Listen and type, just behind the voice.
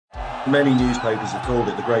Many newspapers have called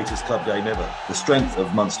it the greatest club game ever. The strength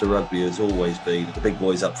of Munster rugby has always been the big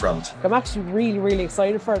boys up front. I'm actually really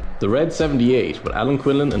excited for it. The Red 78 with Alan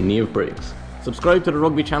Quinlan and Niamh Briggs. Subscribe to the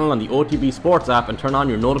rugby channel on the OTB Sports app and turn on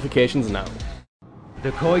your notifications now.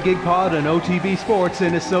 The COYGIG Pod and OTB Sports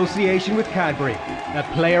in association with Cadbury. A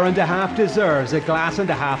player and a half deserves a glass and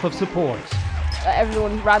a half of support.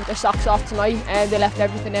 Everyone ran their socks off tonight and they left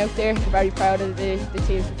everything out there. I'm very proud of the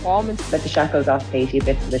team's performance. Let the shackles off Katie a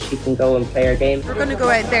bit so that she can go and play her game. We're going to go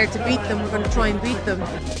out there to beat them. We're going to try and beat them.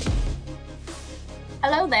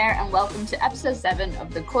 Hello there and welcome to episode 7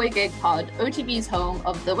 of the COYGIG Pod, OTB's home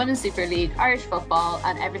of the Women's Super League, Irish football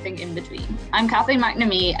and everything in between. I'm Kathleen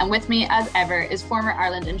McNamee and with me as ever is former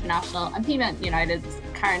Ireland international and Pima United's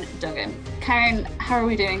Karen Duggan. Karen, how are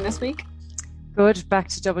we doing this week? Good, back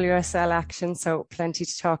to WSL action, so plenty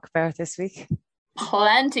to talk about this week.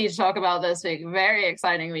 Plenty to talk about this week. Very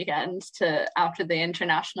exciting weekend after the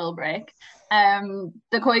international break. The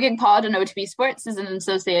COYGIG Pod and OTB Sports is in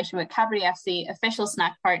association with Cadbury FC, official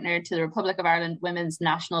snack partner to the Republic of Ireland women's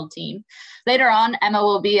national team. Later on, Emma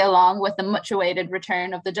will be along with the much-awaited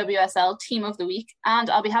return of the WSL Team of the Week, and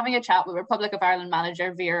I'll be having a chat with Republic of Ireland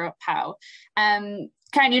manager Vera Pauw.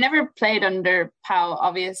 Karen, you never played under Pauw,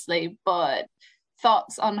 obviously, but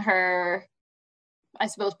thoughts on her, I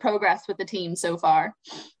suppose, progress with the team so far?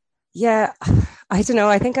 Yeah, I don't know.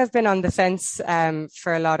 I think I've been on the fence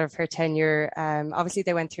for a lot of her tenure. Obviously,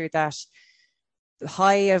 they went through that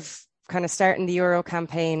high of kind of starting the Euro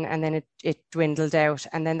campaign and then it dwindled out.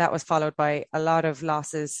 And then that was followed by a lot of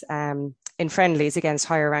losses in friendlies against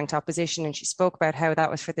higher ranked opposition. And she spoke about how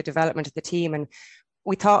that was for the development of the team. And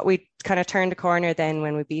we thought we'd kind of turned a corner then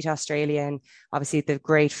when we beat Australia, and obviously the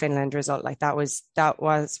great Finland result, like that was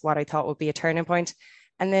what I thought would be a turning point.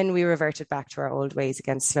 And then we reverted back to our old ways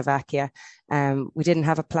against Slovakia. We didn't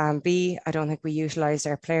have a plan B. I don't think we utilised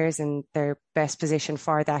our players in their best position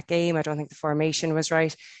for that game. I don't think the formation was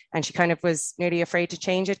right. And she kind of was nearly afraid to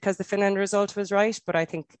change it because the Finland result was right. But I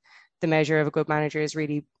think the measure of a good manager is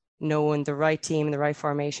really knowing the right team and the right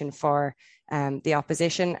formation for the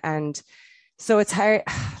opposition. And so it's hard,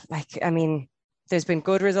 there's been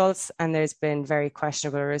good results and there's been very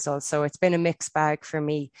questionable results. So it's been a mixed bag for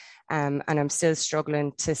me. And I'm still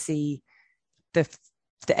struggling to see the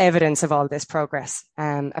evidence of all this progress,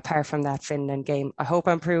 apart from that Finland game. I hope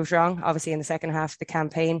I'm proved wrong, obviously in the second half of the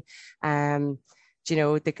campaign. The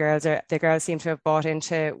girls seem to have bought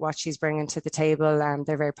into what she's bringing to the table.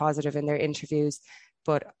 They're very positive in their interviews,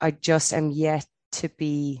 but I just am yet to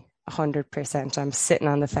be 100%. I'm sitting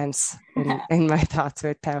on the fence in my thoughts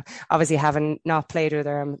with Pauw. Obviously, having not played with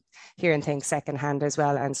her, I'm hearing things secondhand as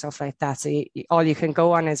well and stuff like that. So all you can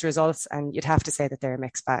go on is results, and you'd have to say that they're a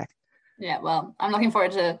mixed bag. Yeah, well, I'm looking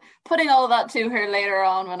forward to putting all of that to her later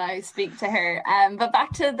on when I speak to her. But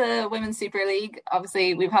back to the Women's Super League.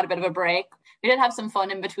 Obviously, we've had a bit of a break. We did have some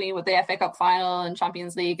fun in between with the FA Cup final and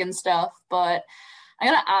Champions League and stuff, but I'm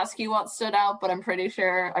going to ask you what stood out, but I'm pretty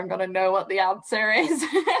sure I'm going to know what the answer is.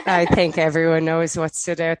 I think everyone knows what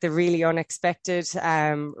stood out. The really unexpected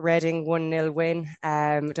Reading 1-0 win.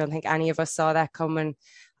 I don't think any of us saw that coming.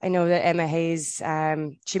 I know that Emma Hayes,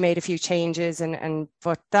 she made a few changes,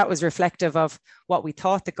 but that was reflective of what we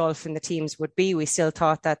thought the gulf in the teams would be. We still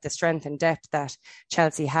thought that the strength and depth that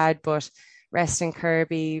Chelsea had, but resting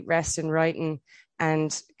Kirby, resting Wrighton,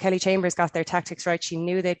 and Kelly Chambers got their tactics right. She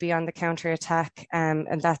knew they'd be on the counter-attack,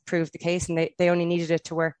 and that proved the case. And they only needed it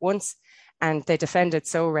to work once, and they defended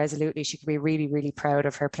so resolutely. She could be really, really proud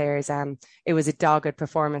of her players. It was a dogged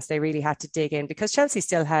performance. They really had to dig in because Chelsea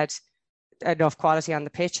still had enough quality on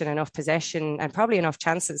the pitch and enough possession and probably enough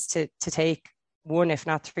chances to take 1, if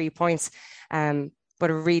not 3 points. But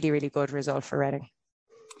a really, really good result for Reading.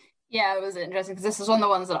 Yeah, it was interesting because this was one of the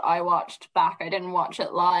ones that I watched back. I didn't watch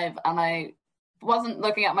it live, and I wasn't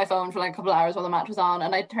looking at my phone for like a couple of hours while the match was on,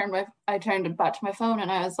 and I turned it back to my phone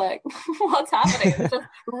and I was like, what's happening? There's just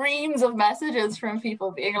reams of messages from people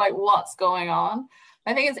being like, what's going on?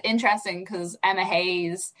 I think it's interesting because Emma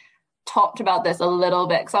Hayes talked about this a little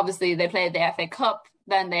bit because obviously they played the FA Cup,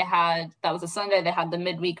 then that was a Sunday, they had the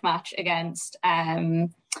midweek match against in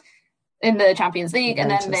the Champions League, and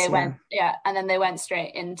then they went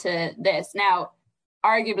straight into this. Now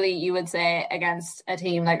arguably you would say against a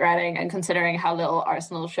team like Reading, and considering how little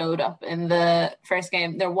Arsenal showed up in the first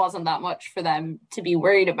game, there wasn't that much for them to be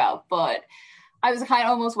worried about. But I was kind of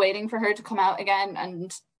almost waiting for her to come out again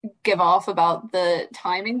and give off about the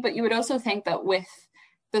timing. But you would also think that with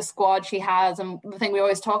the squad she has, and the thing we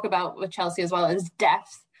always talk about with Chelsea as well is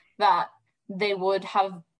depth, that they would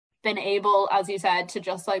have been able, as you said, to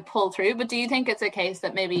just like pull through. But do you think it's a case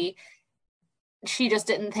that maybe she just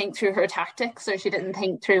didn't think through her tactics, or she didn't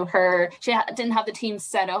think through didn't have the team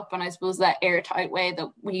set up, and I suppose that airtight way that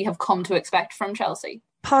we have come to expect from Chelsea.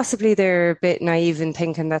 Possibly they're a bit naive in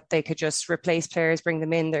thinking that they could just replace players, bring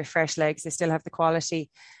them in, they're fresh legs, they still have the quality.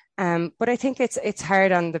 But I think it's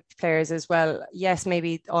hard on the players as well. Yes,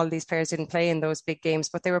 maybe all these players didn't play in those big games,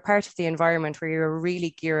 but they were part of the environment where you were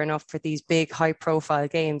really gearing up for these big, high-profile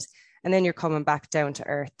games. And then you're coming back down to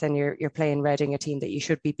earth and you're playing Reading, a team that you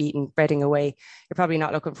should be beating, Reading away. You're probably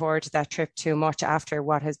not looking forward to that trip too much after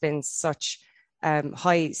what has been such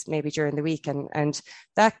highs maybe during the week. And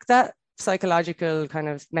that psychological kind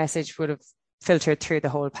of message would have filtered through the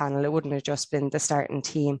whole panel. It wouldn't have just been the starting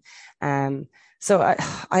team. So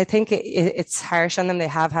I think it's harsh on them. They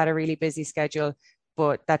have had a really busy schedule,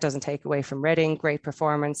 but that doesn't take away from Reading. Great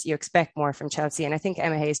performance. You expect more from Chelsea. And I think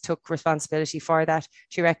Emma Hayes took responsibility for that.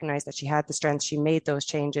 She recognised that she had the strength. She made those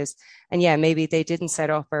changes. And yeah, maybe they didn't set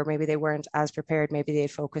up, or maybe they weren't as prepared. Maybe they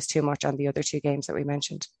focused too much on the other two games that we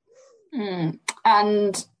mentioned.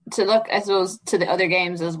 And to look, I suppose, to the other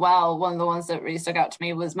games as well, one of the ones that really stuck out to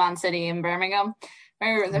me was Man City and Birmingham.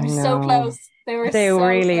 They were so close. They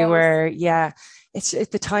really close. Were, yeah. It's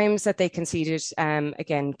the times that they conceded,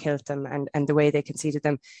 again, killed them, and the way they conceded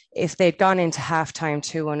them. If they'd gone into halftime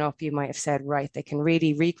 2-1 up, you might have said, right, they can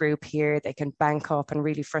really regroup here, they can bank up and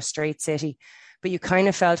really frustrate City. But you kind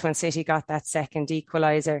of felt when City got that second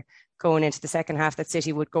equaliser going into the second half that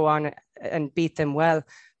City would go on and beat them well.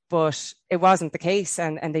 But it wasn't the case,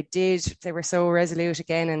 and they were so resolute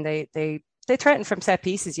again, and they threatened from set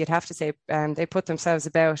pieces, you'd have to say. They put themselves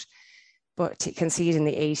about. But to concede in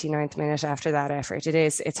the 89th minute after that effort,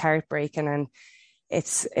 it's heartbreaking, and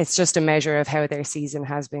it's just a measure of how their season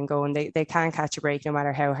has been going. They can't catch a break no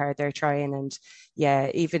matter how hard they're trying. And yeah,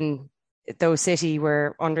 even though City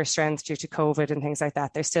were under strength due to COVID and things like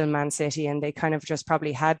that, they're still Man City, and they kind of just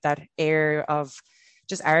probably had that air of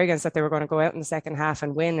just arrogance that they were going to go out in the second half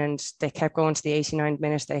and win, and they kept going to the 89th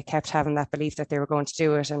minute. They kept having that belief that they were going to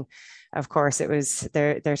do it, and of course it was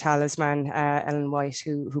their talisman, Ellen White,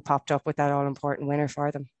 who popped up with that all-important winner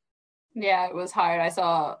for them. Yeah, it was hard. I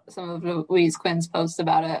saw some of Louise Quinn's posts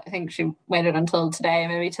about it. I think she waited until today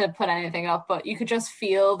maybe to put anything up, but you could just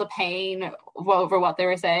feel the pain over what they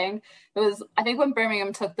were saying. It was, I think when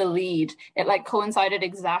Birmingham took the lead, it like coincided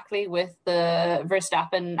exactly with the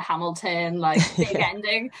Verstappen Hamilton big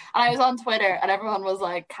ending. And I was on Twitter and everyone was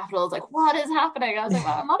like, Capital was like, what is happening? I was like,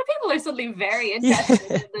 well, a lot of people are suddenly very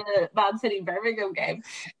interested in the Man City Birmingham game.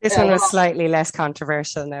 This one was slightly less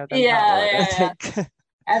controversial now than that one, I think.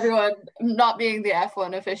 Everyone, not being the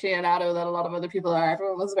F1 aficionado that a lot of other people are,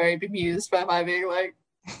 everyone was very bemused by my being like,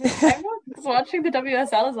 everyone's watching the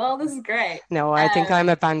WSL as well. This is great. No, I think I'm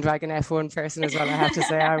a bandwagon F1 person as well, I have to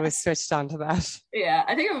say. I was switched on to that. Yeah,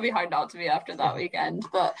 I think it would be hard not to be after that weekend.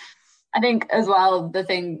 But I think as well, the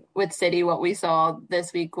thing with City, what we saw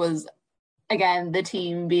this week was, again, the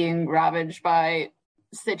team being ravaged by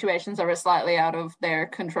situations that were slightly out of their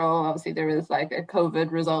control. Obviously, there was like a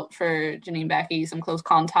COVID result for Janine Becky, some close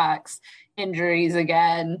contacts, injuries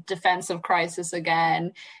again, defensive crisis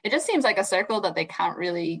again. It just seems like a circle that they can't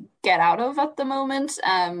really get out of at the moment.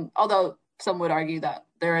 Although some would argue that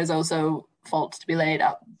there is also fault to be laid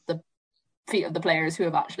at the feet of the players who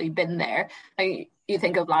have actually been there. Like, you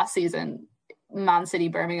think of last season, Man City,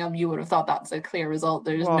 Birmingham, you would have thought that's a clear result.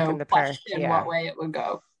 There's no question what way it would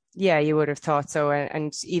go. Yeah, you would have thought so.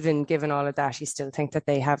 And even given all of that, you still think that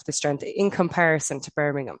they have the strength in comparison to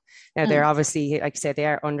Birmingham. Now, they're obviously, like you said, they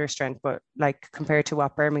are under strength, but like compared to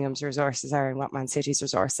what Birmingham's resources are and what Man City's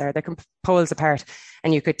resources are, they're poles apart.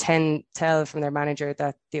 And you could tell from their manager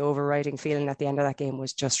that the overriding feeling at the end of that game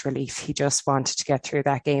was just relief. He just wanted to get through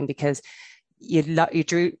that game, because you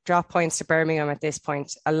drop points to Birmingham at this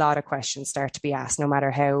point, a lot of questions start to be asked, no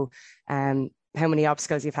matter how many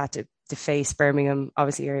obstacles you've had to face. Birmingham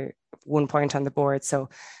obviously are 1 point on the board, so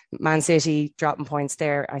Man City dropping points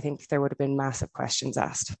there, I think there would have been massive questions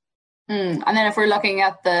asked. And then if we're looking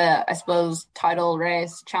at the, I suppose, title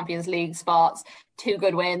race, Champions League spots, 2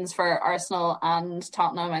 good wins for Arsenal and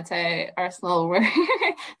Tottenham. I'd say Arsenal were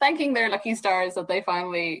thanking their lucky stars that they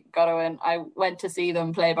finally got a win. I went to see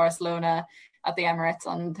them play Barcelona at the Emirates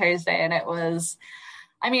on Thursday, and it was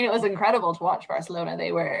incredible to watch Barcelona.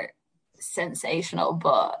 They were sensational,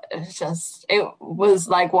 but it was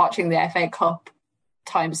like watching the FA Cup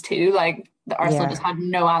 ×2. Like, the Arsenal just had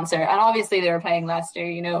no answer, and obviously they were playing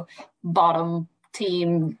Leicester, bottom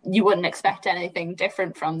team. You wouldn't expect anything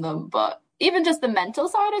different from them, but even just the mental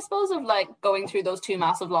side, I suppose, of like going through those 2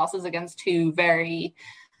 massive losses against 2 very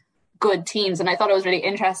good teams. And I thought it was really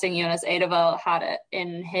interesting. Jonas Eidevall had it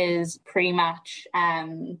in his pre-match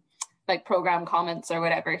like program comments or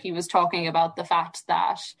whatever, he was talking about the fact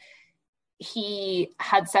that he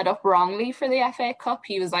had set up wrongly for the FA Cup.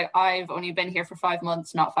 He was like, I've only been here for 5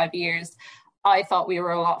 months, not 5 years. I thought we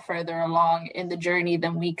were a lot further along in the journey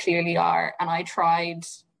than we clearly are. And I tried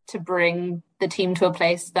to bring the team to a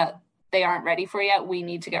place that they aren't ready for yet. We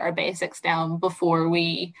need to get our basics down before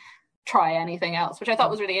we try anything else, which I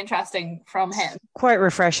thought was really interesting from him. Quite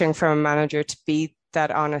refreshing from a manager to be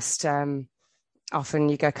that honest. Often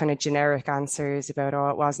you get kind of generic answers about, oh,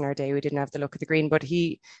 it wasn't our day, we didn't have the look of the green, but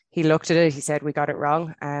he looked at it, he said we got it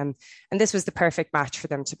wrong, and this was the perfect match for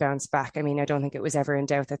them to bounce back. I mean, I don't think it was ever in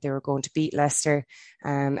doubt that they were going to beat Leicester.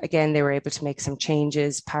 Again, they were able to make some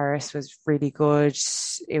changes. Paris was really good,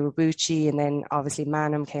 Iwabuchi, and then obviously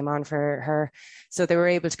Manham came on for her, so they were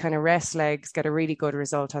able to kind of rest legs, get a really good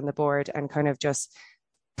result on the board, and kind of just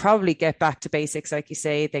probably get back to basics. Like you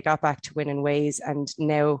say, they got back to winning ways, and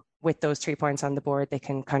now with those 3 points on the board, they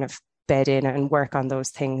can kind of bed in and work on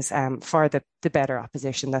those things for the better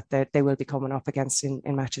opposition that they will be coming up against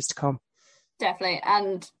in matches to come. Definitely.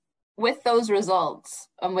 And with those results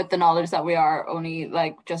and with the knowledge that we are only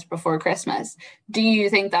like just before Christmas, do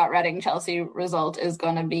you think that Reading-Chelsea result is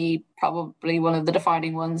going to be probably one of the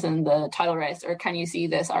defining ones in the title race? Or can you see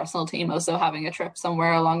this Arsenal team also having a trip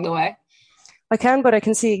somewhere along the way? I can, but I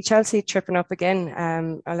can see Chelsea tripping up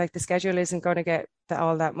again. I like the schedule isn't going to get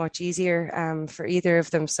all that much easier for either of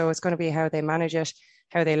them. So it's going to be how they manage it,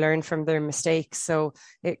 how they learn from their mistakes. So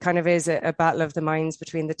it kind of is a battle of the minds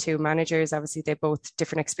between the two managers. Obviously, they both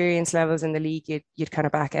different experience levels in the league. You'd kind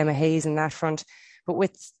of back Emma Hayes in that front.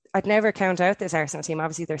 But I'd never count out this Arsenal team.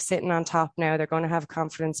 Obviously, they're sitting on top now. They're going to have a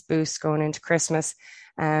confidence boost going into Christmas.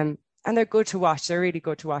 And they're good to watch. They're really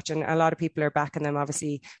good to watch. And a lot of people are backing them.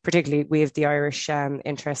 Obviously, particularly we have the Irish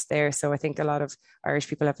interest there. So I think a lot of Irish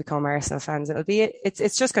people have become Arsenal fans.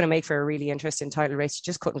 It's just going to make for a really interesting title race.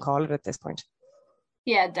 You just couldn't call it at this point.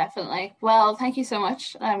 Yeah, definitely. Well, thank you so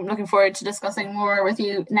much. I'm looking forward to discussing more with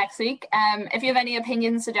you next week. If you have any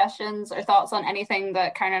opinions, suggestions, or thoughts on anything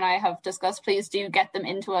that Karen and I have discussed, please do get them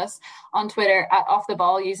into us on Twitter at Off the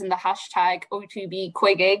Ball using the hashtag OTB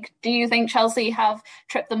COYGIG. Do you think Chelsea have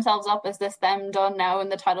tripped themselves up? Is this them done now in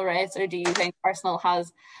the title race, or do you think Arsenal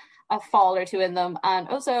has a fall or two in them? And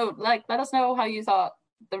also, let us know how you thought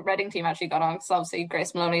the Reading team actually got on, because obviously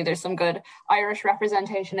Grace Maloney, there's some good Irish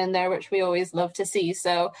representation in there, which we always love to see.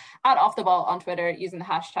 So at Off the Ball on Twitter using the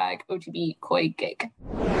hashtag OTB COYGIG.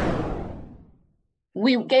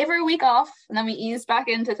 We gave her a week off and then we eased back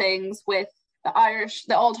into things with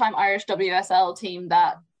the all-time Irish WSL team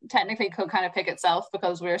that technically could kind of pick itself,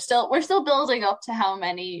 because we're still building up to how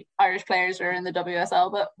many Irish players are in the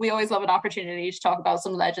WSL, but we always love an opportunity to talk about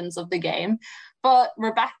some legends of the game. But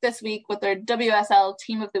we're back this week with our WSL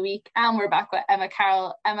Team of the Week, and we're back with Emma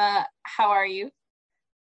Carroll. Emma, how are you?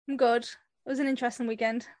 I'm good. It was an interesting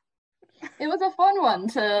weekend. It was a fun one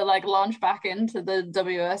to launch back into the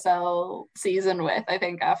WSL season with. I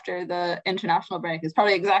think after the international break is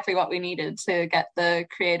probably exactly what we needed to get the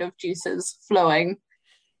creative juices flowing.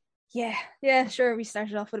 Yeah, sure. We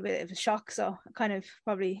started off with a bit of a shock, so it kind of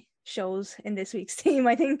probably shows in this week's team,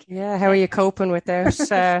 I think. Yeah, how are you coping with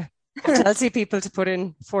that? Chelsea people to put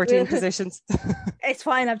in 14 positions. It's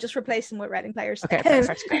fine. I've just replaced them with Reading players. Okay,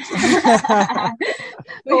 perfect.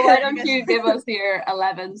 Well, why don't you give us your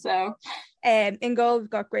 11? So, in goal we've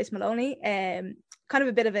got Grace Maloney. Kind of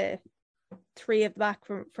a bit of a three at the back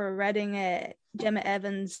for Reading. Gemma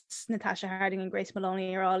Evans, Natasha Harding, and Grace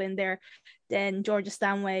Maloney are all in there. Then Georgia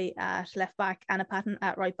Stanway at left back, Anna Patton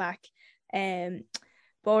at right back.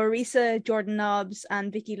 Boarisa, Jordan Nobbs,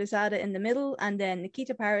 and Vicky Lozada in the middle, and then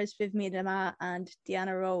Nikita Paris, Viv Miedema, and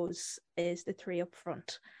Deanna Rose is the three up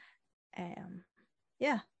front.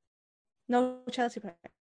 No Chelsea players.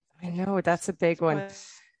 I know, that's a big one.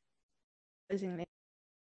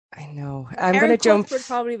 I know. I'm going to jump.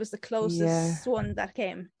 Probably was the closest one that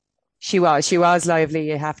came. She was lively,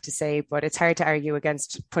 you have to say, but it's hard to argue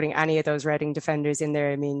against putting any of those Reading defenders in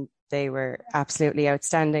there. I mean, they were absolutely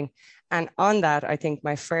outstanding. And on that, I think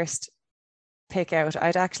my first pick out,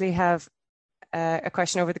 I'd actually have a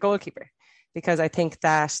question over the goalkeeper, because I think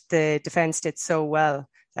that the defence did so well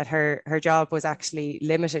that her job was actually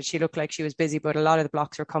limited. She looked like she was busy, but a lot of the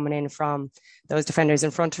blocks were coming in from those defenders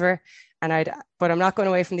in front of her. But I'm not going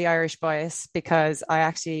away from the Irish bias, because I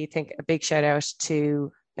actually think a big shout out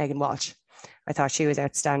to Megan Walsh. I thought she was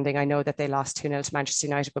outstanding. I know that they lost 2-0 to Manchester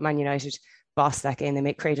United, but Man United bossed that game.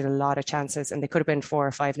 They created a lot of chances, and they could have been 4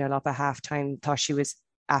 or 5-0 up at half time. Thought she was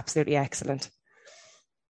absolutely excellent.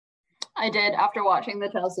 I did, after watching the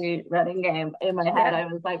Chelsea Reading game, in my head I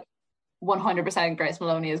was like, 100% Grace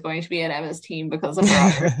Maloney is going to be in Emma's team because of her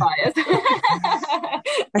Irish bias.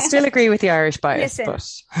 I still agree with the Irish bias. Listen,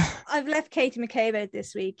 but I've left Katie McCabe out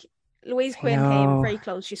this week. Louise Quinn came very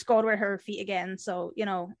close. She scored with her feet again. So,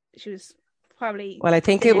 she was probably... Well, I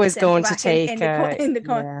think it was going to take...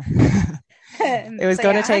 It was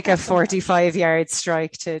going to take a 45-yard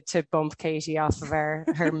strike to bump Katie off of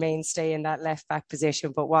her mainstay in that left-back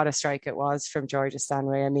position. But what a strike it was from Georgia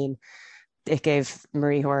Stanway. I mean, it gave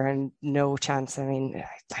Marie Horan no chance. I mean,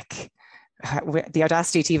 the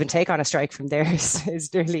audacity to even take on a strike from there is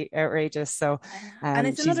really outrageous. So and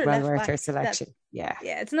it's she's well worth back her selection.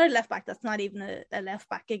 It's another left-back that's not even a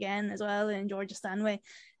left-back again as well in Georgia Stanway.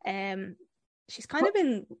 She's kind of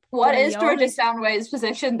been... What is Georgia Stanway's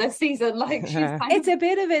position this season? Like, it's a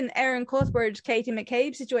bit of an Erin Cuthbert, Katie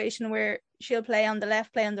McCabe situation where she'll play on the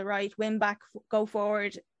left, play on the right, win back, go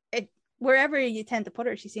forward. Wherever you tend to put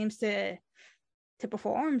her, she seems to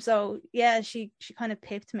perform. So yeah, she kind of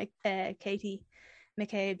pipped Katie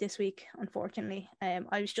McCabe this week, unfortunately.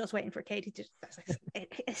 I was just waiting for Katie to an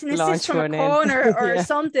assist from a corner or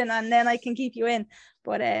something, and then I can keep you in.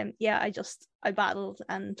 But I battled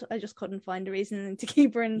and I just couldn't find a reason to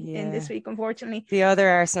keep her in this week, unfortunately. The other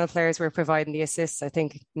Arsenal players were providing the assists. I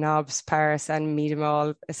think Nobbs, Paris and Meadham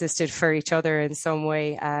all assisted for each other in some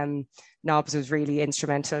way. Nobbs was really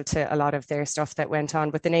instrumental to a lot of their stuff that went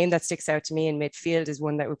on. But the name that sticks out to me in midfield is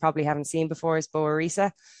one that we probably haven't seen before, is Boa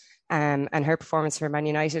Risa. And her performance for Man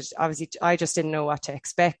United, obviously, I just didn't know what to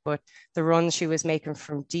expect, but the runs she was making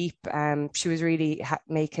from deep, she was really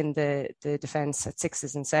making the defence at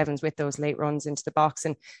 6s and 7s with those late runs into the box.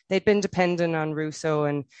 And they'd been dependent on Russo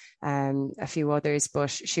and a few others, but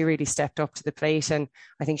she really stepped up to the plate. And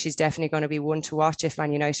I think she's definitely going to be one to watch if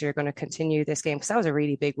Man United are going to continue this game, because that was a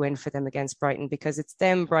really big win for them against Brighton, because it's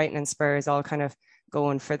them, Brighton and Spurs all kind of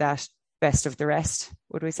going for that best of the rest,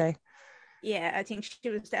 would we say? Yeah, I think she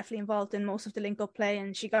was definitely involved in most of the link-up play,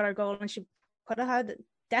 and she got her goal, and she could have had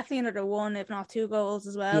definitely another one, if not 2 goals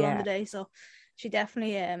as well on the day. So she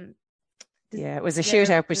definitely... it was a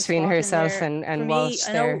shootout between herself and Walsh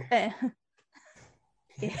there.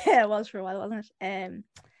 It was for a while, wasn't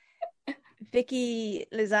it? Vicky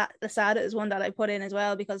Lozada is one that I put in as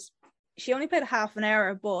well, because she only played half an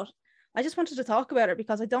hour, but I just wanted to talk about her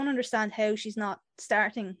because I don't understand how she's not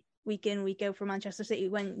starting week in, week out for Manchester City.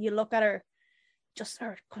 When you look at her, just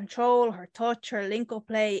her control, her touch, her link-up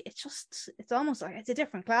play, it's almost like it's a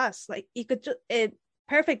different class. Like, you could just...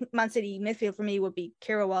 perfect Man City midfield for me would be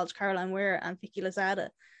Kira Walsh, Caroline Weir and Vicky Lozada,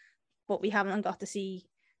 but we haven't got to see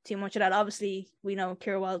too much of that. Obviously, we know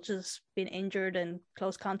Kira Walsh has been injured and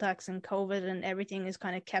close contacts and COVID and everything has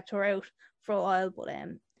kind of kept her out for a while, but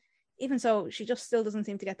even so, she just still doesn't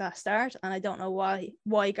seem to get that start, and I don't know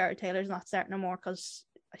why Gareth Taylor's not starting no more, because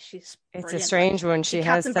she's brilliant. It's a strange one. She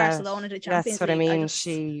has that Barcelona to Champions That's what League. I mean.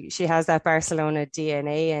 She has that Barcelona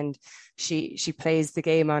DNA, and she plays the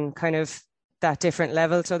game on kind of that different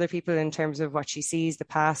level to other people in terms of what she sees, the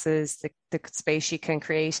passes, the space she can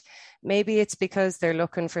create. Maybe it's because they're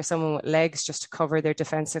looking for someone with legs just to cover their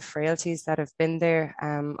defensive frailties that have been there.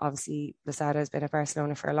 Obviously, Lozada has been at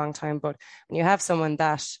Barcelona for a long time, but when you have someone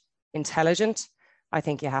that intelligent, I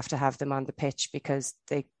think you have to have them on the pitch, because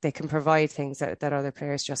they can provide things that other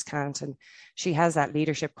players just can't. And she has that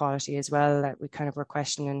leadership quality as well that we kind of were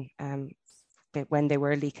questioning when they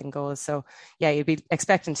were leaking goals. So yeah, you'd be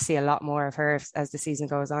expecting to see a lot more of her as the season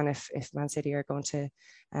goes on if Man City are going to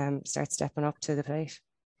start stepping up to the plate.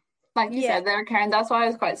 Like you said there, Karen, that's why I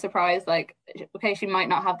was quite surprised. Like, okay, she might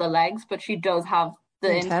not have the legs, but she does have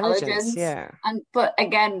the intelligence. Yeah. But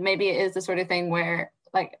again, maybe it is the sort of thing where,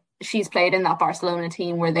 like, she's played in that Barcelona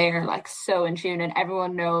team where they're like so in tune and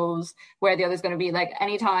everyone knows where the other's going to be. Like,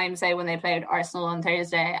 anytime, say, when they played Arsenal on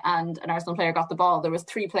Thursday and an Arsenal player got the ball, there was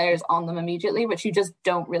 3 players on them immediately, which you just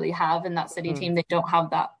don't really have in that City team. They don't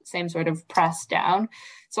have that same sort of press down.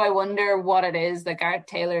 So I wonder what it is that Gareth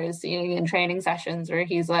Taylor is seeing in training sessions where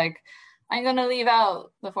he's like, I'm going to leave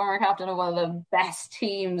out the former captain of one of the best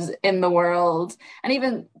teams in the world. And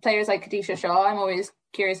even players like Kadisha Shaw, I'm always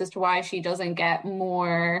curious as to why she doesn't get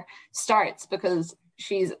more starts, because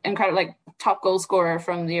she's incredible, like top goal scorer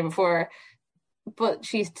from the year before, but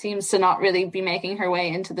she seems to not really be making her way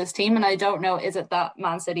into this team. And I don't know, is it that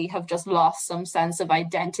Man City have just lost some sense of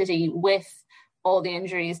identity with all the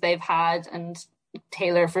injuries they've had, and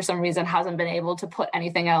Taylor for some reason hasn't been able to put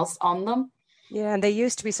anything else on them? Yeah, and they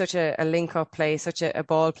used to be such a link-up play, such a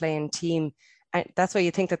ball-playing team. And that's why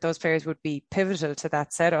you think that those players would be pivotal to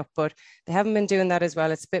that setup, but they haven't been doing that as well.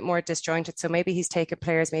 It's a bit more disjointed. So maybe he's taking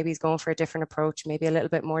players, maybe he's going for a different approach, maybe a little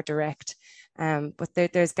bit more direct. But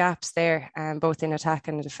there's gaps there, both in attack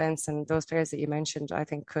and defence, and those players that you mentioned, I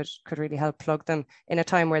think could really help plug them in a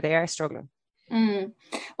time where they are struggling.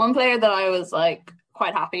 One player that I was like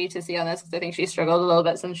quite happy to see on this, because I think she struggled a little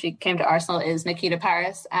bit since she came to Arsenal, is Nikita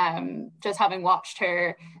Parris. Just having watched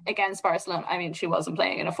her against Barcelona, I mean, she wasn't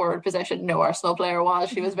playing in a forward position. No Arsenal player was.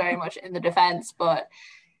 She was very much in the defence, but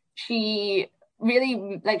she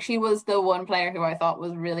really, like, she was the one player who I thought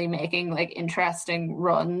was really making like interesting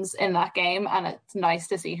runs in that game, and it's nice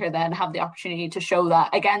to see her then have the opportunity to show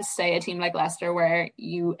that against, say, a team like Leicester, where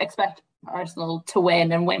you expect Arsenal to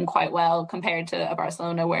win and win quite well, compared to a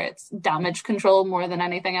Barcelona where it's damage control more than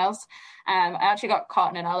anything else. I actually got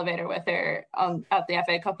caught in an elevator with her at the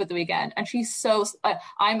FA Cup at the weekend, and she's so,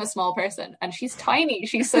 I'm a small person and she's tiny.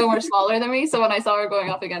 She's so much smaller than me. So when I saw her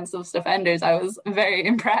going up against those defenders, I was very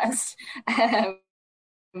impressed. But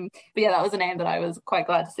yeah, that was a name that I was quite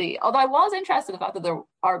glad to see. Although I was interested in the fact that there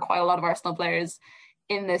are quite a lot of Arsenal players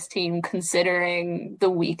in this team, considering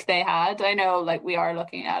the week they had. I know, like, we are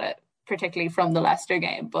looking at it particularly from the Leicester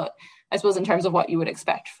game, but I suppose in terms of what you would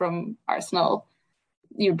expect from Arsenal,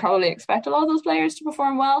 you'd probably expect a lot of those players to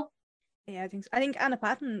perform well. Yeah, I think Anna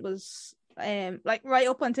Patton was like right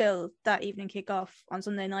up until that evening kickoff on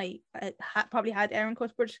Sunday night, probably had Erin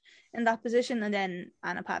Cuthbert in that position, and then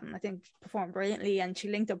Anna Patton, I think, performed brilliantly, and she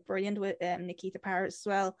linked up brilliant with Nikita Parris as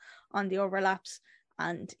well on the overlaps.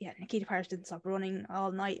 And yeah, Nikita Parris didn't stop running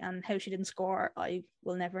all night, and how she didn't score, I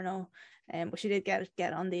will never know. But she did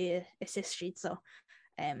get on the assist sheet. So,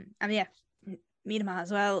 and yeah, Miedema as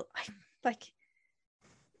well.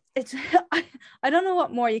 It's I don't know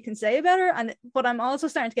what more you can say about her, but I'm also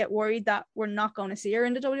starting to get worried that we're not going to see her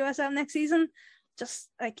in the WSL next season. Just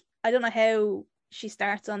like, I don't know how she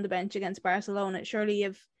starts on the bench against Barcelona. Surely,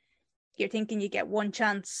 if you're thinking you get one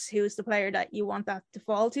chance, who's the player that you want that to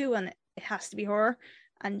fall to, and it has to be her.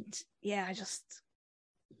 And yeah, I'm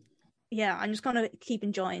just going to keep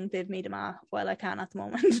enjoying Viv Miedema while I can at the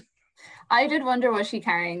moment. I did wonder, was she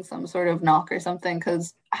carrying some sort of knock or something?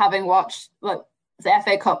 Because having watched the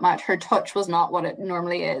FA Cup match, her touch was not what it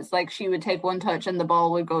normally is. Like, she would take one touch and the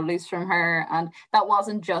ball would go loose from her, and that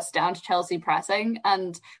wasn't just down to Chelsea pressing.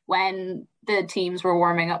 And when the teams were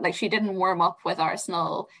warming up, like, she didn't warm up with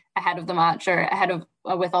Arsenal ahead of the match or ahead of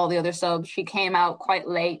with all the other subs. She came out quite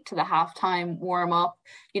late to the halftime warm up.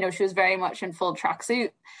 You know, she was very much in full tracksuit.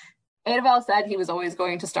 Eidevall said he was always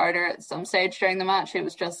going to start her at some stage during the match. It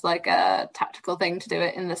was just like a tactical thing to do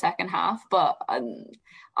it in the second half. But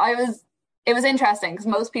it was interesting, because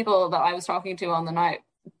most people that I was talking to on the night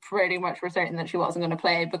pretty much were certain that she wasn't going to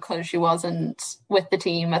play because she wasn't with the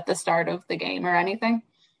team at the start of the game or anything.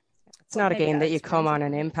 It's not a game that you come on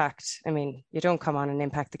and impact. I mean, you don't come on and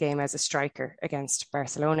impact the game as a striker against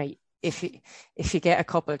Barcelona. If you get a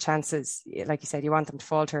couple of chances, like you said, you want them to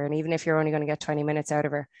falter. And even if you're only going to get 20 minutes out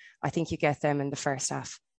of her, I think you get them in the first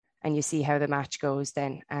half and you see how the match goes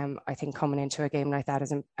then. I think coming into a game like that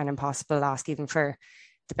is an impossible ask, even for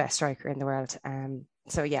the best striker in the world.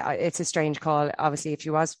 So yeah, it's a strange call. Obviously, if she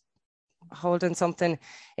was holding something,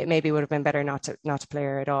 it maybe would have been better not to play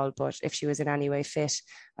her at all. But if she was in any way fit,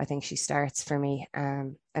 I think she starts for me.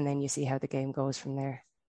 And then you see how the game goes from there.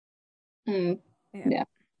 Yeah.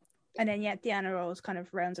 And then Deanna Rose kind of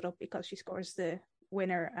rounds it up because she scores the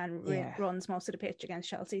winner and runs most of the pitch against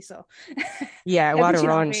Chelsea. So yeah, what a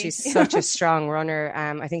run. She's such a strong runner.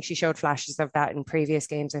 I think she showed flashes of that in previous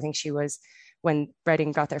games. I think she was, when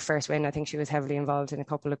Reading got their first win, I think she was heavily involved in a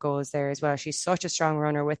couple of goals there as well. She's such a strong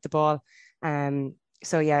runner with the ball.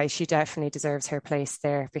 So yeah, she definitely deserves her place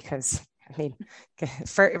there, because I mean,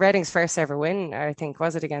 Reading's first ever win, I think,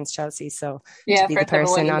 was it against Chelsea? So to be the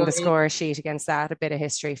person on the score sheet against that, a bit of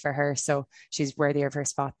history for her. So she's worthy of her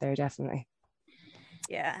spot there, definitely.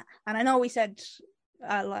 Yeah, and I know we said,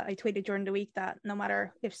 I tweeted during the week that no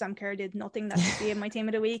matter if Sam Kerr did nothing, that should be in my team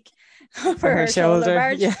of the week for her shoulder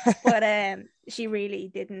barge. Yeah. But she really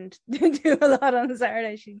didn't do a lot on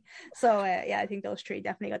Saturday. I think those three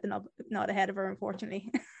definitely got the nod ahead of her,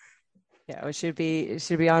 unfortunately. Yeah, it should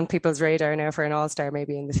be on people's radar now for an all-star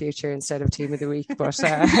maybe in the future instead of team of the week. But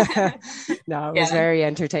no, it was very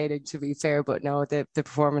entertaining, to be fair. But no, the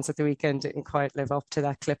performance at the weekend didn't quite live up to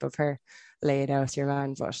that clip of her laying out your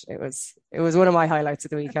man. But it was one of my highlights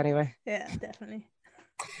of the week anyway. Yeah, definitely.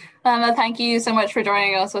 Thank you so much for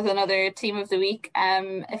joining us with another team of the week.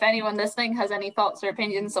 If anyone listening has any thoughts or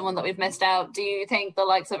opinions, someone that we've missed out, do you think the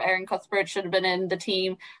likes of Erin Cuthbert should have been in the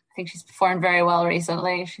team? I think she's performed very well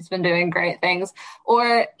recently. She's been doing great things.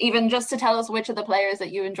 Or even just to tell us which of the players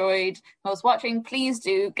that you enjoyed most watching, please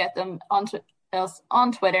do get them onto us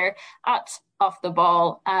on Twitter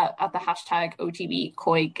 @offtheball at the hashtag OTB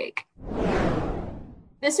COYGIG.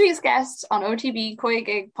 This week's guest on OTB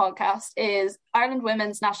COYGIG podcast is Ireland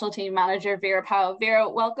Women's National Team Manager Vera Pauw. Vera,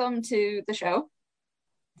 welcome to the show.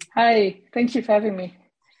 Hi, thank you for having me.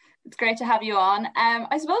 It's great to have you on.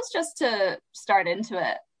 I suppose just to start into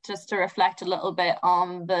it, just to reflect a little bit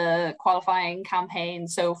on the qualifying campaign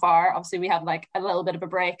so far. Obviously, we have like a little bit of a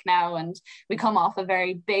break now and we come off a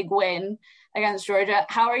very big win against Georgia.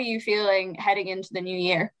 How are you feeling heading into the new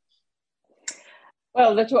year?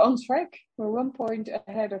 Well, that we're on track. We're 1 point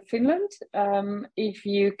ahead of Finland. If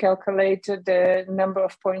you calculate the number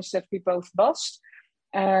of points that we both lost.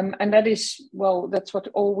 And that is, well, that's what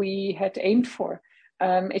all we had aimed for.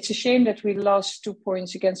 It's a shame that we lost 2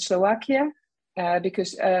 points against Slovakia.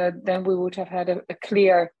 Because then we would have had a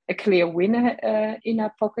clear win in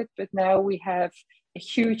our pocket. But now we have a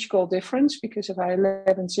huge goal difference because of our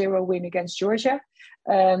 11-0 win against Georgia.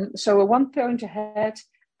 So we're 1 point ahead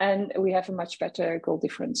and we have a much better goal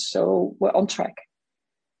difference. So we're on track.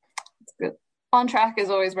 That's good. On track is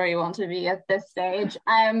always where you want to be at this stage.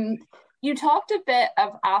 You talked a bit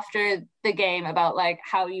of after the game about like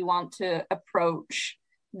how you want to approach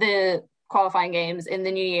the qualifying games in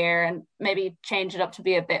the new year and maybe change it up to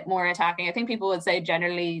be a bit more attacking. I think people would say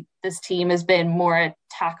generally this team has been more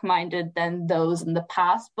attack minded than those in the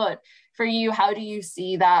past, but for you, how do you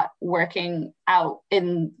see that working out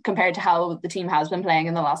in compared to how the team has been playing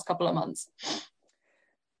in the last couple of months?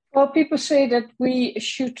 Well, people say that we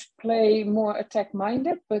should play more attack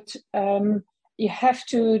minded, but you have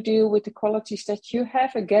to deal with the qualities that you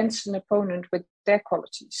have against an opponent with their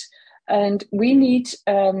qualities. And we need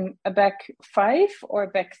a back 5 or a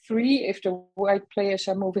back 3 if the right players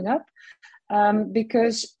are moving up,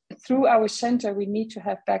 because through our center we need to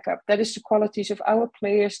have backup. That is the qualities of our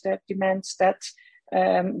players that demands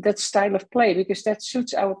that style of play, because that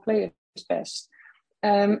suits our players best.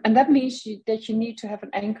 And that means that you need to have an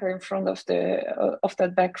anchor in front of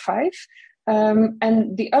that back 5,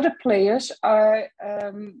 and the other players are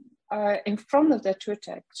in front of that to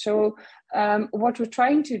attack. So what we're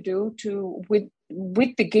trying to do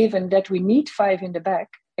with the given that we need 5 in the back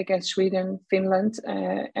against Sweden, Finland,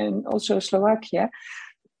 and also Slovakia,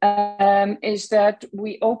 is that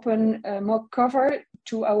we open more cover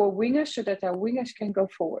to our wingers so that our wingers can go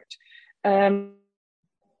forward.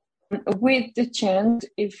 With the chance,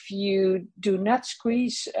 if you do not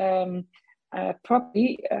squeeze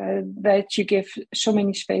properly, that you give so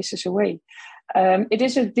many spaces away. It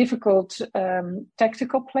is a difficult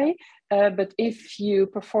tactical play, but if you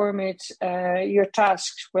perform your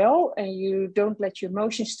tasks well and you don't let your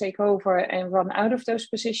emotions take over and run out of those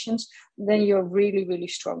positions, then you're really, really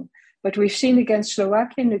strong. But we've seen against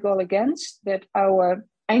Slovakia in the goal against that our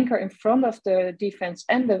anchor in front of the defense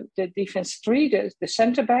and the defense 3, the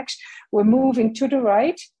center backs, were moving to the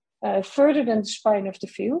right, further than the spine of the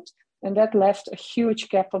field, and that left a huge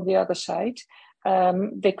gap on the other side.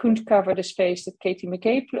 They couldn't cover the space that Katie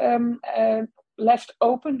McCabe left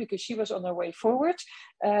open because she was on her way forward,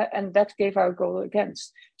 and that gave our goal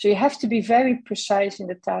against. So you have to be very precise in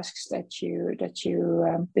the tasks that you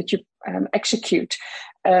execute.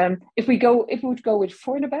 If we would go with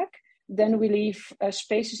 4 in the back, then we leave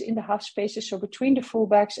spaces in the half spaces, so between the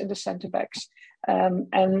fullbacks and the centre backs.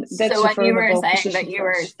 And that's so when you were saying that you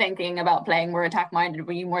were thinking about playing more attack minded,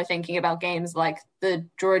 were you more thinking about games like the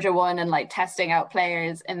Georgia one and like testing out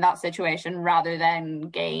players in that situation rather than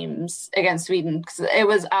games against Sweden? Because it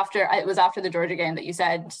was after the Georgia game that you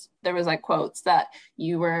said there was like quotes that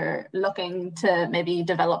you were looking to maybe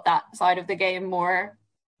develop that side of the game more.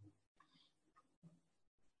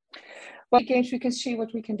 Well, games we can see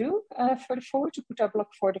what we can do for the forward, to put our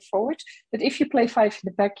block for the forward. But if you play 5 in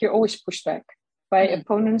the back, you're always pushed back by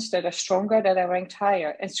opponents that are stronger, that are ranked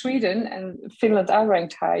higher. And Sweden and Finland are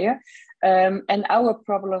ranked higher. And our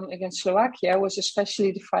problem against Slovakia was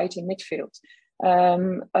especially the fight in midfield.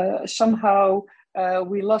 Somehow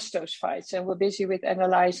we lost those fights, and we're busy with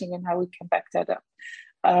analyzing and how we can back that up.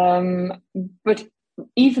 But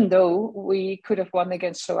even though we could have won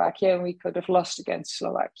against Slovakia and we could have lost against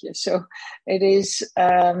Slovakia. So it is,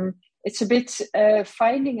 it's a bit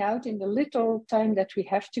finding out in the little time that we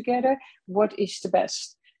have together, what is the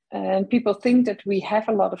best. And people think that we have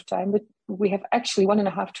a lot of time, but we have actually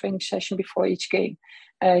 1.5 training session before each game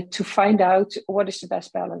to find out what is the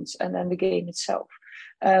best balance, and then the game itself.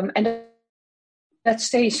 And that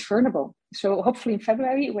stays vulnerable. So hopefully in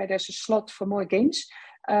February, where there's a slot for more games,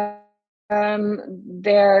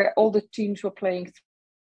 there all the teams were playing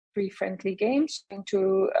 3 friendly games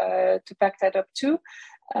to back that up too,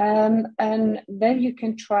 and then you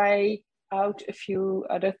can try out a few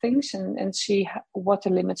other things and see what the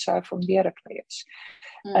limits are from the other players.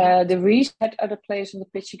 The reason that other players on the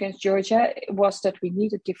pitch against Georgia was that we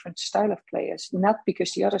needed different style of players, not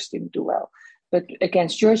because the others didn't do well, but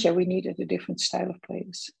against Georgia we needed a different style of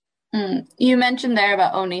players. You mentioned there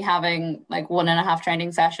about only having like 1.5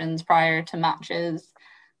 training sessions prior to matches,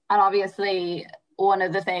 and obviously one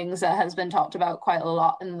of the things that has been talked about quite a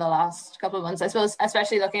lot in the last couple of months, I suppose,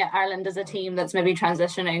 especially looking at Ireland as a team that's maybe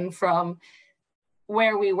transitioning from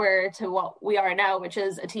where we were to what we are now, which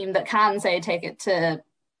is a team that can, say, take it to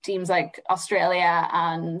teams like Australia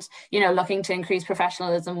and, you know, looking to increase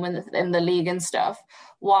professionalism in the league and stuff.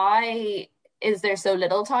 Why is there so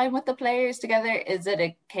little time with the players together? Is it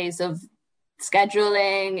a case of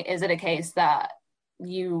scheduling? Is it a case that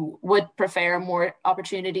you would prefer more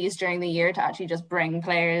opportunities during the year to actually just bring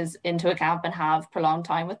players into a camp and have prolonged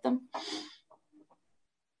time with them?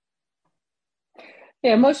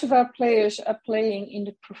 Yeah, most of our players are playing in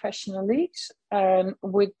the professional leagues.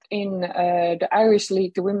 Within the Irish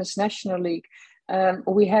League, the Women's National League,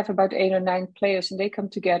 we have about 8 or 9 players, and they come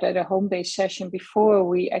together at a home-based session before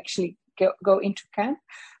we actually go into camp.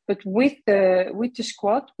 But with the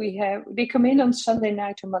squad, they come in on Sunday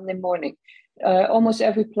night or Monday morning. Almost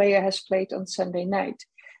every player has played on Sunday night.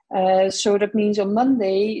 So that means on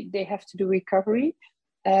Monday, they have to do recovery.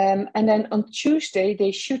 And then on Tuesday,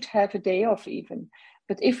 they should have a day off even.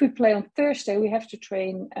 But if we play on Thursday, we have to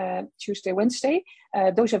train Tuesday, Wednesday.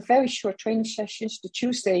 Those are very short training sessions. The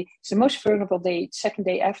Tuesday is the most vulnerable day, second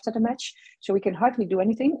day after the match. So we can hardly do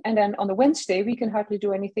anything. And then on the Wednesday, we can hardly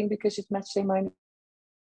do anything because it's match day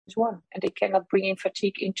 -1. And they cannot bring in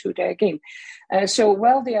fatigue into their game. So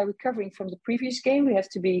while they are recovering from the previous game, we have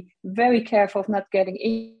to be very careful of not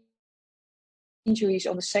getting injuries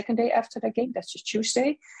on the second day after that game. That's just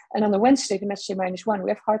Tuesday. And on the Wednesday, the match day -1, we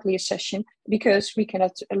have hardly a session because we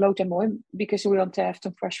cannot load them on because we want to have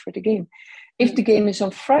them fresh for the game. If the game is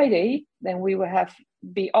on Friday, then we will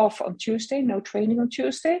be off on Tuesday, no training on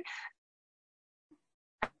Tuesday.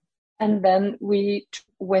 And then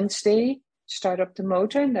Wednesday start up the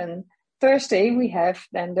motor, and then Thursday we have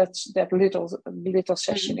then that little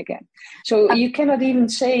session again. So you cannot even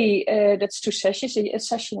say that's 2 sessions, a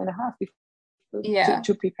session and a half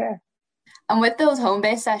to prepare. And with those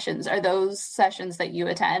home-based sessions, are those sessions that you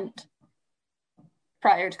attend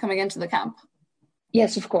prior to coming into the camp?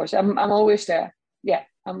 Yes, of course. I'm always there. Yeah,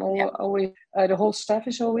 always. The whole staff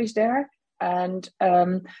is always there. And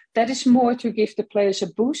that is more to give the players a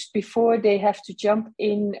boost before they have to jump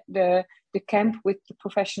in the camp with the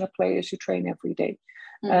professional players who train every day.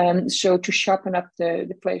 So to sharpen up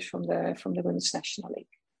the players from the Women's National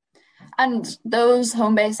League. And those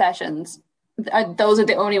home-based sessions, those are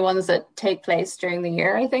the only ones that take place during the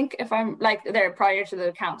year, I think, if I'm like, they're prior to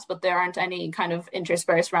the camps, but there aren't any kind of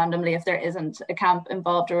interspersed randomly if there isn't a camp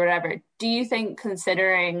involved or whatever. Do you think,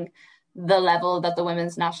 considering the level that the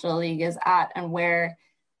Women's National League is at and where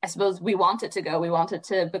I suppose we want it to go, we want it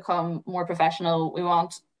to become more professional, we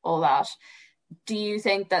want all that, do you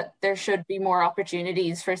think that there should be more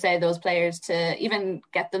opportunities for, say, those players to even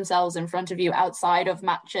get themselves in front of you outside of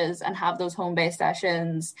matches and have those home-based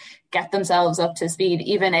sessions, get themselves up to speed,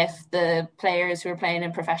 even if the players who are playing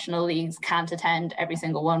in professional leagues can't attend every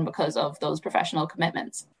single one because of those professional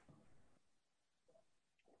commitments?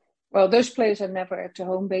 Well, those players are never at the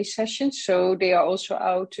home-based sessions, so they are also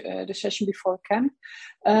out the session before camp.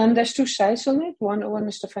 There's 2 sides on it. One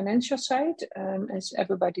is the financial side. As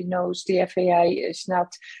everybody knows, the FAI is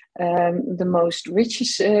not the most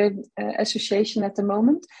richest association at the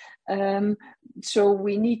moment. So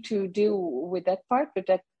we need to deal with that part, but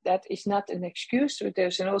that is not an excuse. So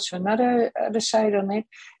there's also another side on it,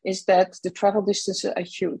 is that the travel distances are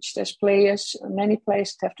huge. There's many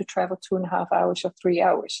players that have to travel 2.5 hours or 3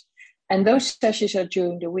 hours. And those sessions are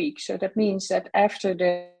during the week. So that means that after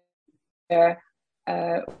their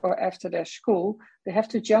school, they have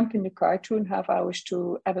to jump in the car 2.5 hours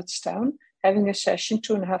to Abbottstown, having a session,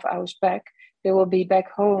 2.5 hours back. They will be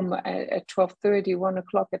back home at 12:30, 1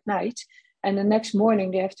 o'clock at night. And the next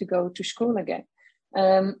morning, they have to go to school again.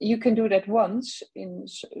 You can do that once in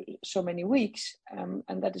so many weeks,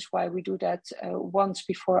 and that is why we do that once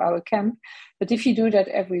before our camp. But if you do that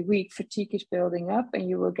every week, fatigue is building up and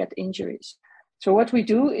you will get injuries. So what we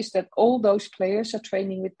do is that all those players are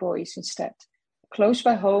training with boys instead, close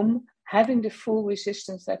by home, having the full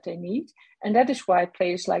resistance that they need. And that is why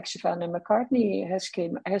players like Savannah McCartney has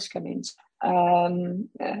come in,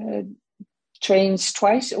 trains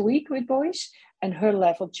twice a week with boys. And her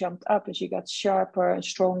level jumped up as she got sharper and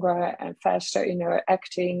stronger and faster in her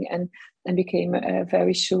acting and became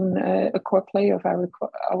very soon a core player of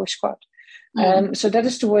our squad. So that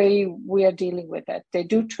is the way we are dealing with that. They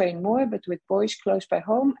do train more, but with boys close by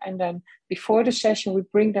home. And then before the session, we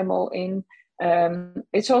bring them all in.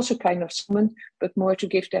 It's also kind of someone, but more to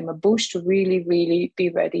give them a boost to really, really be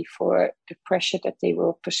ready for the pressure that they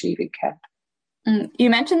will perceive in camp. You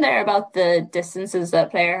mentioned there about the distances that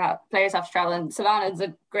players have to travel, and Savannah is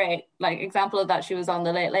a great example of that. She was on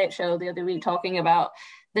the Late Late Show the other week talking about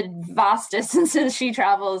the vast distances she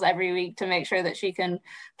travels every week to make sure that she can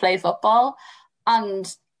play football.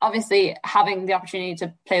 And obviously having the opportunity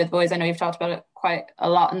to play with boys, I know you've talked about it quite a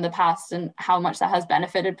lot in the past and how much that has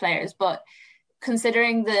benefited players, but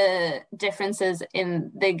considering the differences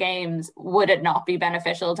in the games, would it not be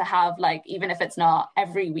beneficial to have, even if it's not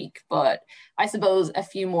every week, but I suppose a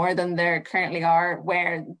few more than there currently are,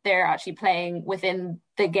 where they're actually playing within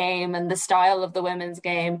the game and the style of the women's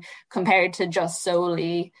game compared to just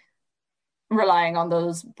solely relying on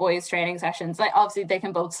those boys training sessions? Obviously they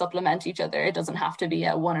can both supplement each other. It doesn't have to be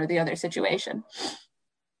a one or the other situation.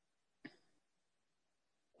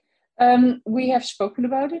 We have spoken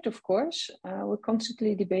about it, of course. We're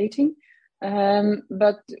constantly debating,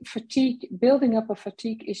 but fatigue, building up a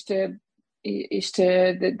fatigue, is the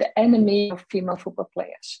enemy of female football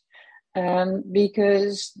players,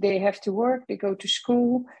 because they have to work, they go to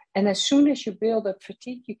school, and as soon as you build up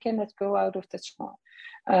fatigue, you cannot go out of that spot.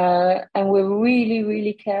 And we're really,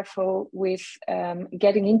 really careful with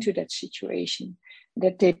getting into that situation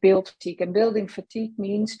that they build fatigue. And building fatigue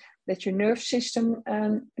means that your nerve system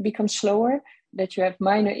becomes slower, that you have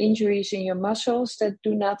minor injuries in your muscles that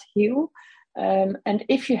do not heal. And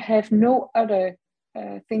if you have no other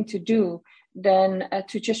thing to do than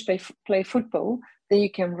to just play football, then you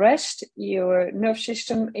can rest, your nerve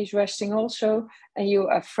system is resting also, and you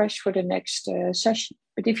are fresh for the next session.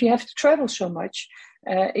 But if you have to travel so much,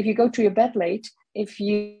 if you go to your bed late, if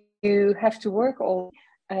you have to work all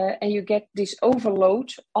and you get this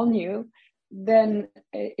overload on you, then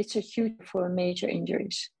it's a huge for major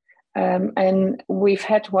injuries. And we've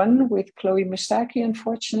had one with Chloe Mustaki,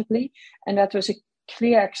 unfortunately, and that was a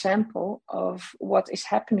clear example of what is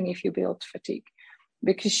happening if you build fatigue.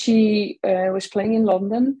 Because she was playing in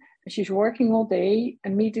London, she's working all day,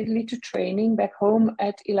 immediately to training, back home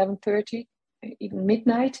at 11:30, even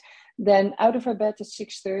midnight, then out of her bed at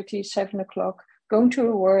 6:30, 7 o'clock, going to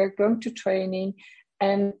her work, going to training,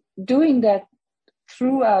 and doing that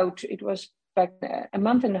throughout. It was back a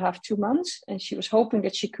month and a half, 2 months, and she was hoping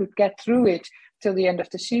that she could get through it till the end of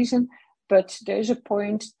the season. But there's a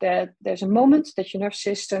point that there's a moment that your nerve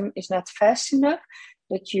system is not fast enough,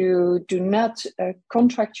 that you do not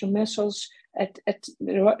contract your muscles at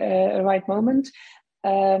the right moment,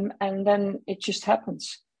 and then it just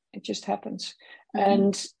happens. It just happens.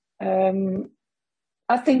 Mm-hmm. And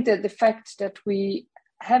I think that the fact that we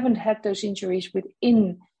haven't had those injuries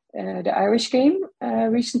within the Irish game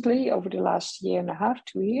recently, over the last year and a half,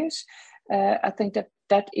 2 years, I think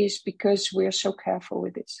that is because we're so careful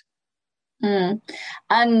with this. And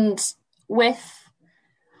I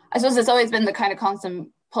suppose it's always been the kind of constant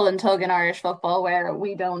pull and tug in Irish football, where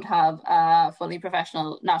we don't have a fully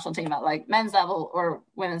professional national team at men's level or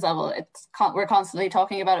women's level. We're constantly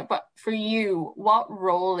talking about it. But for you, what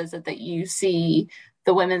role is it that you see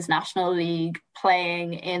the Women's National League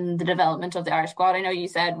playing in the development of the Irish squad? I know you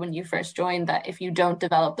said when you first joined that if you don't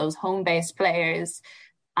develop those home-based players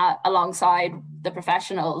alongside the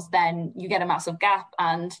professionals, then you get a massive gap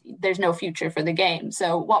and there's no future for the game.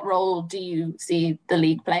 So what role do you see the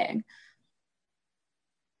league playing?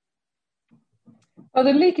 Well,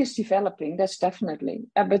 the league is developing, that's definitely.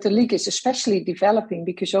 But the league is especially developing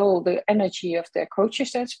because all the energy of their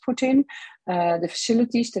coaches that's put in, the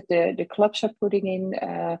facilities that the clubs are putting in,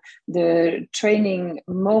 the training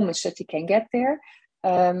moments that they can get there.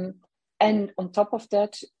 And on top of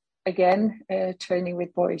that, again, training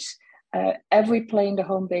with boys. Every play in the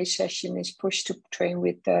home-based session is pushed to train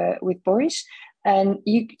with boys. And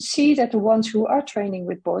you see that the ones who are training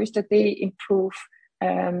with boys, that they improve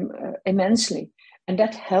immensely. And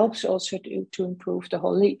that helps also to improve the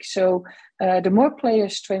whole league. So the more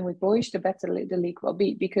players train with boys, the better the league will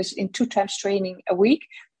be. Because in 2 times training a week,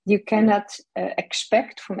 you cannot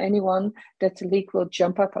expect from anyone that the league will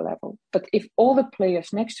jump up a level. But if all the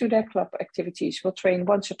players next to their club activities will train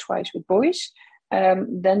once or twice with boys,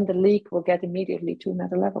 then the league will get immediately to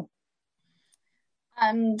another level.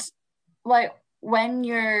 And when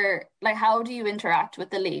you're how do you interact with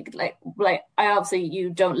the league? Obviously you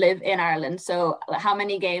don't live in Ireland, so how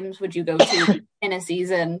many games would you go to in a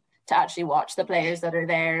season to actually watch the players that are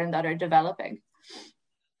there and that are developing?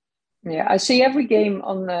 Yeah, I see every game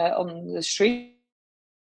on the stream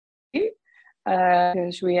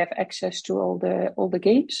because we have access to all the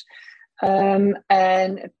games.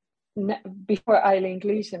 And before Eileen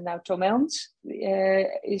Gleason, now Tom Elms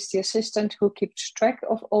is the assistant who keeps track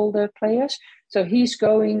of all the players. So he's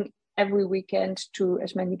going every weekend to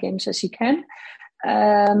as many games as he can.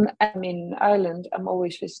 I'm in Ireland, I'm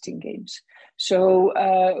always visiting games. So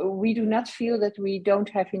we do not feel that we don't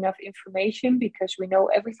have enough information because we know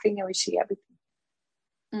everything and we see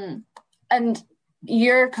everything. And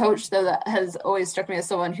your coach, though, that has always struck me as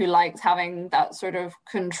someone who likes having that sort of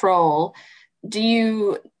control. Do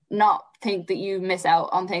you not think that you miss out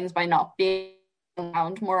on things by not being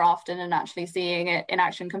around more often and actually seeing it in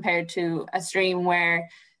action compared to a stream where,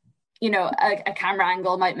 you know, a camera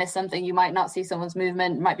angle might miss something, you might not see someone's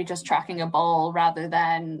movement, might be just tracking a ball rather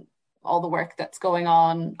than all the work that's going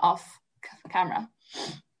on off camera?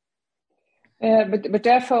 But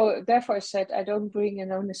therefore I said I don't bring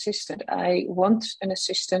an own assistant. I want an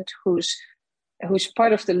assistant who's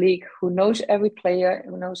part of the league, who knows every player,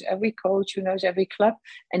 who knows every coach, who knows every club,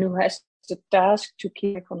 and who has the task to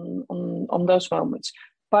keep on those moments.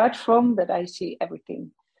 Apart from that, I see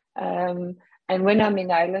everything. And when I'm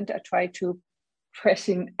in Ireland, I try to press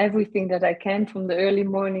in everything that I can from the early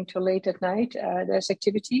morning to late at night. There's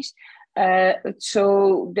activities.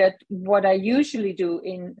 So that what I usually do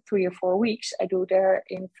in 3 or 4 weeks, I do there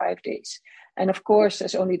in 5 days. And of course,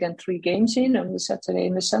 there's only then 3 games in on the Saturday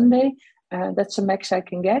and the Sunday. That's the max I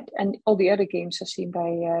can get. And all the other games are seen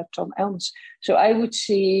by Tom Elms. So I would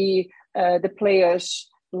see the players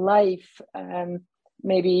live,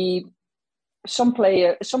 maybe some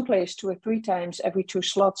players 2 or 3 times every 2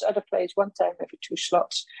 slots, other players 1 time every 2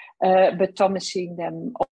 slots. But Tom is seeing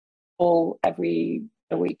them all every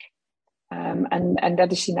week. And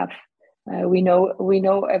that is enough. We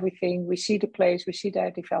know everything. We see the players, we see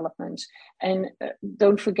their developments, and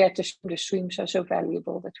don't forget the streams are so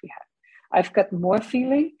valuable that we have. I've got more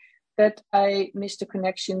feeling that I miss the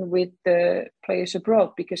connection with the players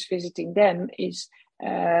abroad because visiting them is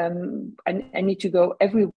I need to go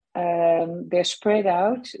every. They're spread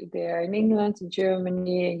out. They're in England, in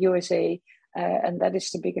Germany, USA, and that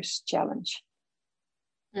is the biggest challenge.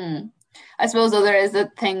 I suppose though there is a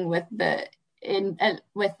thing with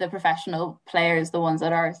the professional players, the ones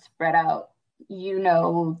that are spread out, you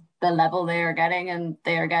know the level they are getting, and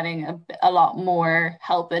they are getting a lot more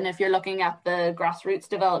help. And if you're looking at the grassroots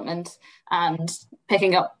development and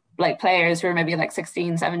picking up like players who are maybe like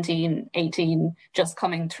 16, 17, 18 just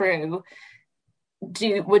coming through,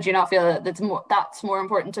 would you not feel that that's more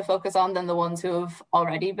important to focus on than the ones who have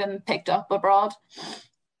already been picked up abroad?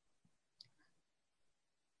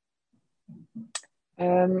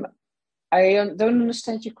 I don't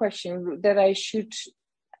understand your question. That I should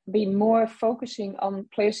be more focusing on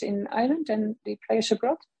players in Ireland than the players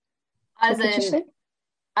abroad? As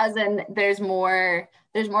in, there's more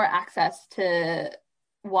access to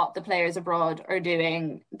what the players abroad are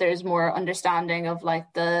doing. There's more understanding of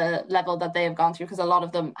like the level that they have gone through, because a lot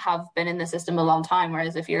of them have been in the system a long time.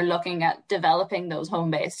 Whereas if you're looking at developing those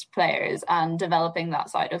home-based players and developing that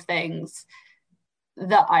side of things,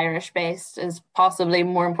 the Irish-based is possibly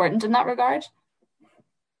more important in that regard?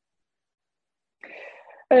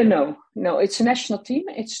 No, it's a national team.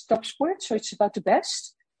 It's top sport, so it's about the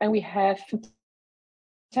best. And we have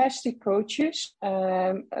fantastic coaches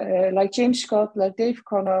like James Scott, like Dave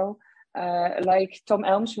Connell, like Tom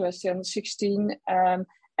Elms, who has the under 16,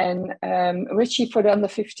 and Richie for the under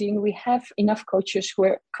 15. We have enough coaches who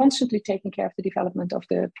are constantly taking care of the development of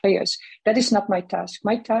the players. That is not my task.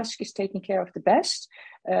 My task is taking care of the best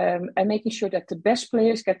and making sure that the best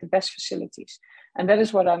players get the best facilities. And that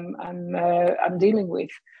is what I'm dealing with.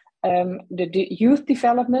 The youth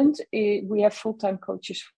development, we have full-time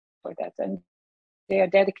coaches for that, and they are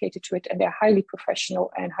dedicated to it, and they're highly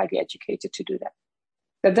professional and highly educated to do that.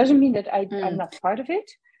 That doesn't mean that I'm not part of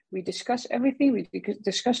it. We discuss everything. We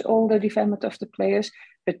discuss all the development of the players,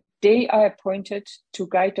 but they are appointed to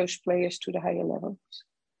guide those players to the higher levels.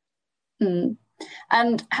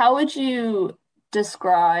 And how would you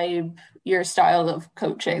describe your style of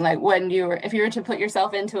coaching? Like if you were to put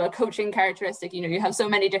yourself into a coaching characteristic, you have so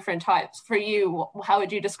many different types. For you, how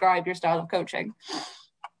would you describe your style of coaching?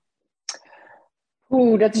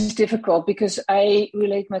 Oh, that is difficult because I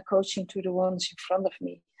relate my coaching to the ones in front of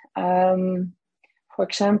me. For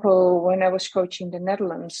example, when I was coaching the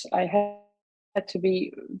Netherlands, I had to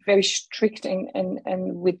be very strict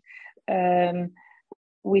and with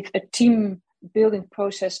a team building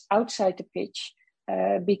process outside the pitch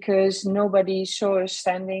because nobody saw us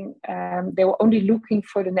standing. They were only looking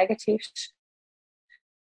for the negatives.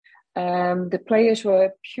 The players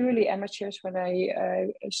were purely amateurs when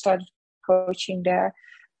I started coaching there.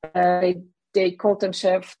 They called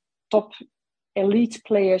themselves top elite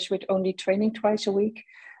players with only training twice a week.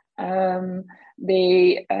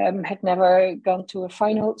 They had never gone to a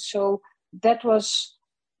final. So that was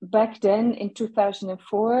back then in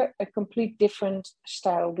 2004 a complete different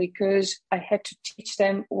style, because I had to teach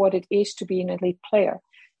them what it is to be an elite player.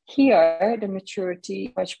 Here, the maturity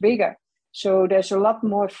is much bigger. So there's a lot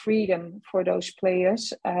more freedom for those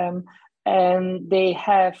players, and they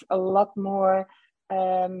have a lot more,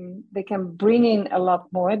 they can bring in a lot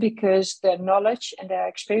more because their knowledge and their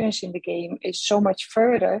experience in the game is so much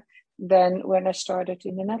further than when I started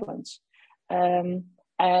in the Netherlands.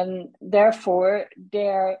 And therefore,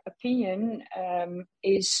 their opinion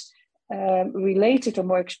is related to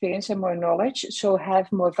more experience and more knowledge, so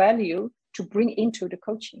have more value to bring into the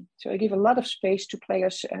coaching. So I give a lot of space to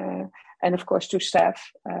players and, of course, to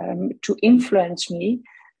staff to influence me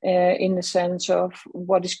in the sense of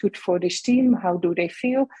what is good for this team, how do they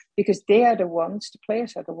feel, because they are the ones, the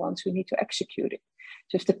players are the ones who need to execute it.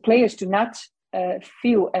 So if the players do not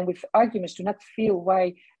feel, and with arguments do not feel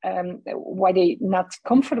why they're not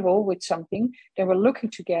comfortable with something, then we're looking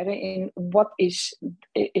together in what is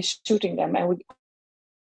suiting them, and we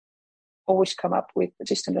always come up with a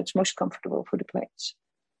system that's most comfortable for the players,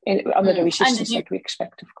 under the resistance that we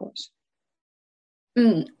expect, of course.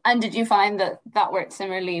 And did you find that worked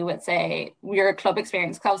similarly with, say, your club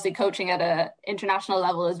experience? Because obviously coaching at an international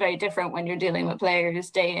level is very different when you're dealing with players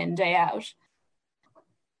day in, day out.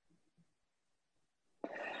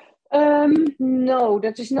 No,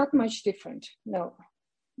 that is not much different. No,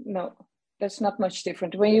 that's not much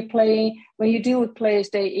different. When you deal with players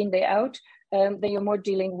day in, day out, then you're more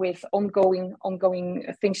dealing with ongoing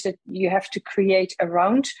things that you have to create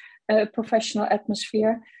around a professional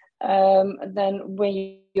atmosphere. Then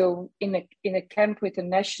when you're in a camp with a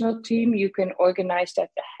national team, you can organize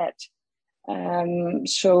that ahead.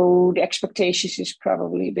 So the expectations is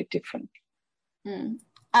probably a bit different.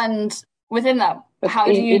 And within that, how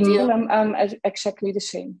do you deal? I'm exactly the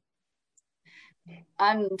same.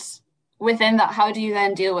 And within that, how do you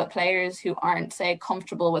then deal with players who aren't, say,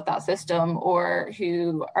 comfortable with that system or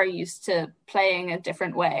who are used to playing a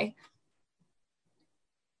different way?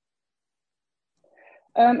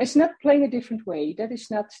 It's not playing a different way. That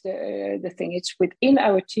is not the thing. It's within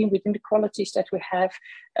our team, within the qualities that we have.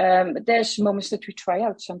 There's moments that we try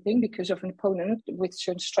out something because of an opponent with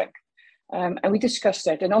certain strength. And we discussed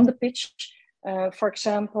that. And on the pitch, for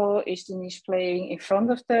example, is Denise playing in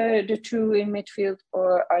front of the two in midfield,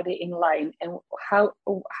 or are they in line? And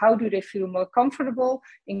how do they feel more comfortable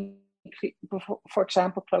in, for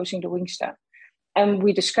example, closing the wings down? And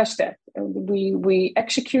we discussed that. We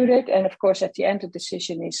executed, and of course, at the end, the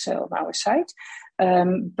decision is on our side.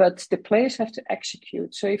 But the players have to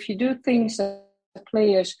execute. So if you do things that the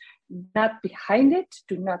players not behind it,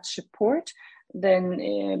 do not support,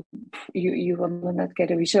 then you will not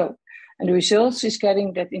get a result. And the results is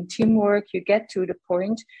getting that in teamwork, you get to the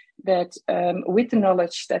point that with the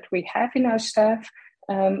knowledge that we have in our staff,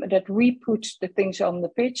 that we put the things on the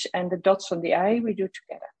pitch and the dots on the I, we do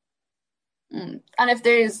together. And if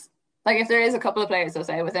there is a couple of players, let's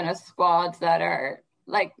say, within a squad that are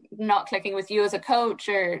like not clicking with you as a coach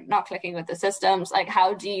or not clicking with the systems, like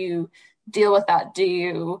how do you deal with that?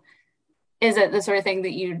 Is it the sort of thing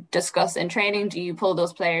that you discuss in training? Do you pull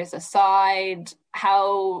those players aside?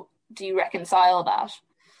 How do you reconcile that?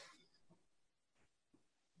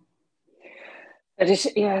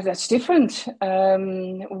 That's different.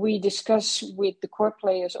 We discuss with the core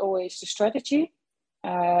players always the strategy.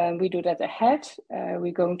 We do that ahead.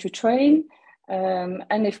 We're going to train.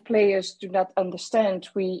 And if players do not understand,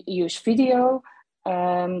 we use video.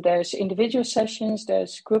 There's individual sessions,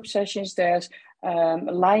 there's group sessions, there's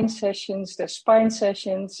line sessions, there's spine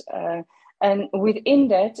sessions. And within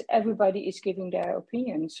that, everybody is giving their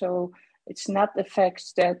opinion. So it's not the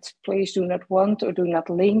fact that players do not want or do not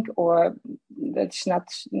link, or that's not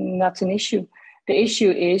an issue. The issue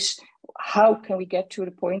is, how can we get to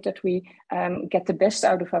the point that we get the best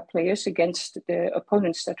out of our players against the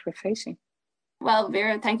opponents that we're facing? Well,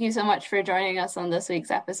 Vera, thank you so much for joining us on this week's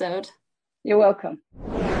episode. You're welcome.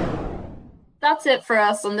 That's it for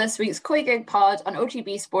us on this week's COYGIG Pod on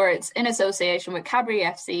OTB Sports in association with Cadbury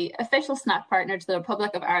FC, official snack partner to the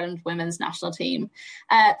Republic of Ireland women's national team.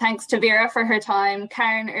 Thanks to Vera for her time,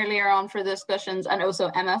 Karen earlier on for the discussions, and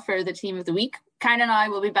also Emma for the team of the week. Karen and I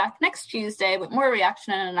will be back next Tuesday with more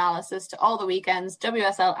reaction and analysis to all the weekend's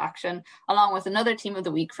WSL action, along with another team of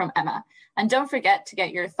the week from Emma. And don't forget to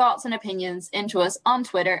get your thoughts and opinions into us on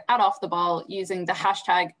Twitter at Off the Ball using the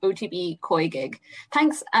hashtag OTBCoygig.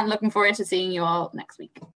 Thanks, and looking forward to seeing you all next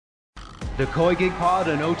week. The COYGIG Pod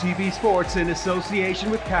on OTB Sports in association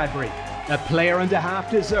with Cadbury, A player and a half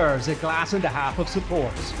deserves a glass and a half of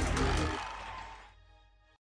support.